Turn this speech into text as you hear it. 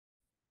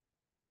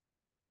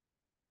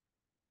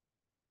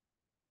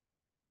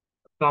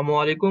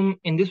Assalamualaikum.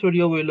 In this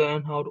video, we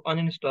learn how to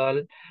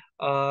uninstall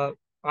uh,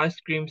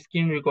 ice cream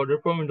screen recorder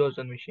from Windows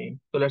 10 machine.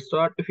 So let's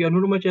start. If you are new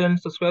to my channel,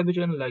 subscribe the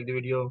channel, like the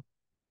video.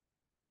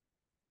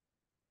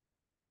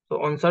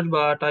 So on search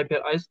bar, type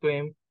here ice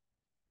cream.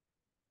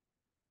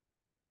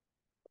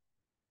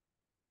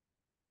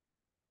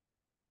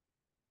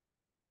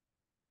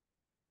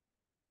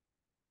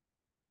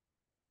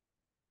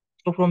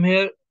 So from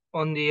here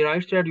on the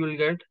right side, you will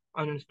get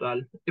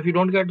uninstall. If you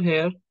don't get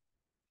here,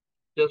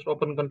 just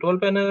open control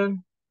panel,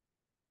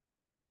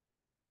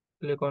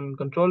 click on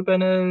control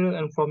panel,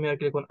 and from here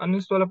click on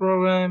uninstall a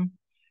program.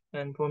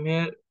 And from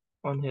here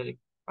on here,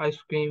 ice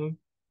cream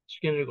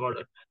screen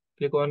recorder.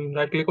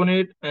 Right click on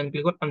it and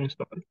click on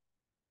uninstall.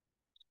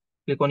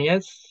 Click on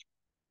yes,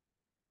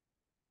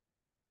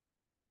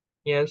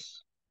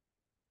 yes.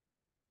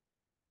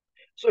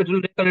 So it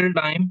will take a little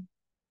time.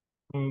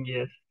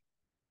 Yes.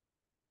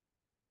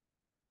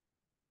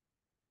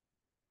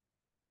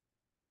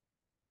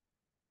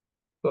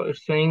 So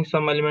it's saying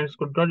some elements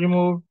could not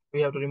remove.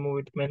 We have to remove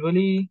it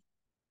manually.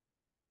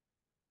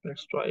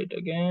 Let's try it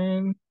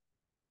again.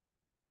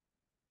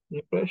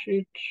 Refresh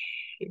it.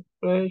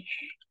 Refresh.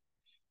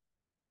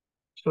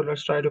 So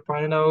let's try to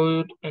find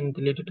out and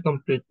delete it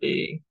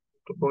completely.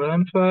 To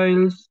program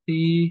files,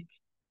 the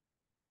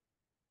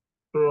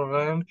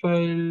program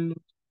file,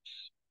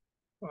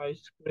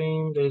 ice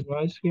cream. There is no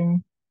ice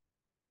cream.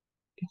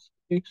 It's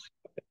fixed.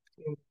 Ice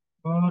cream.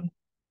 Gone.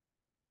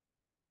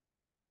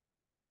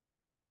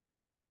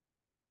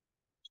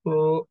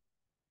 So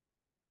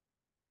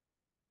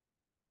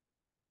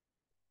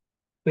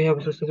we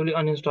have successfully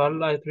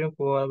uninstalled ice cream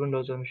for our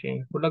Windows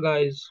machine. Good luck,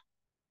 guys.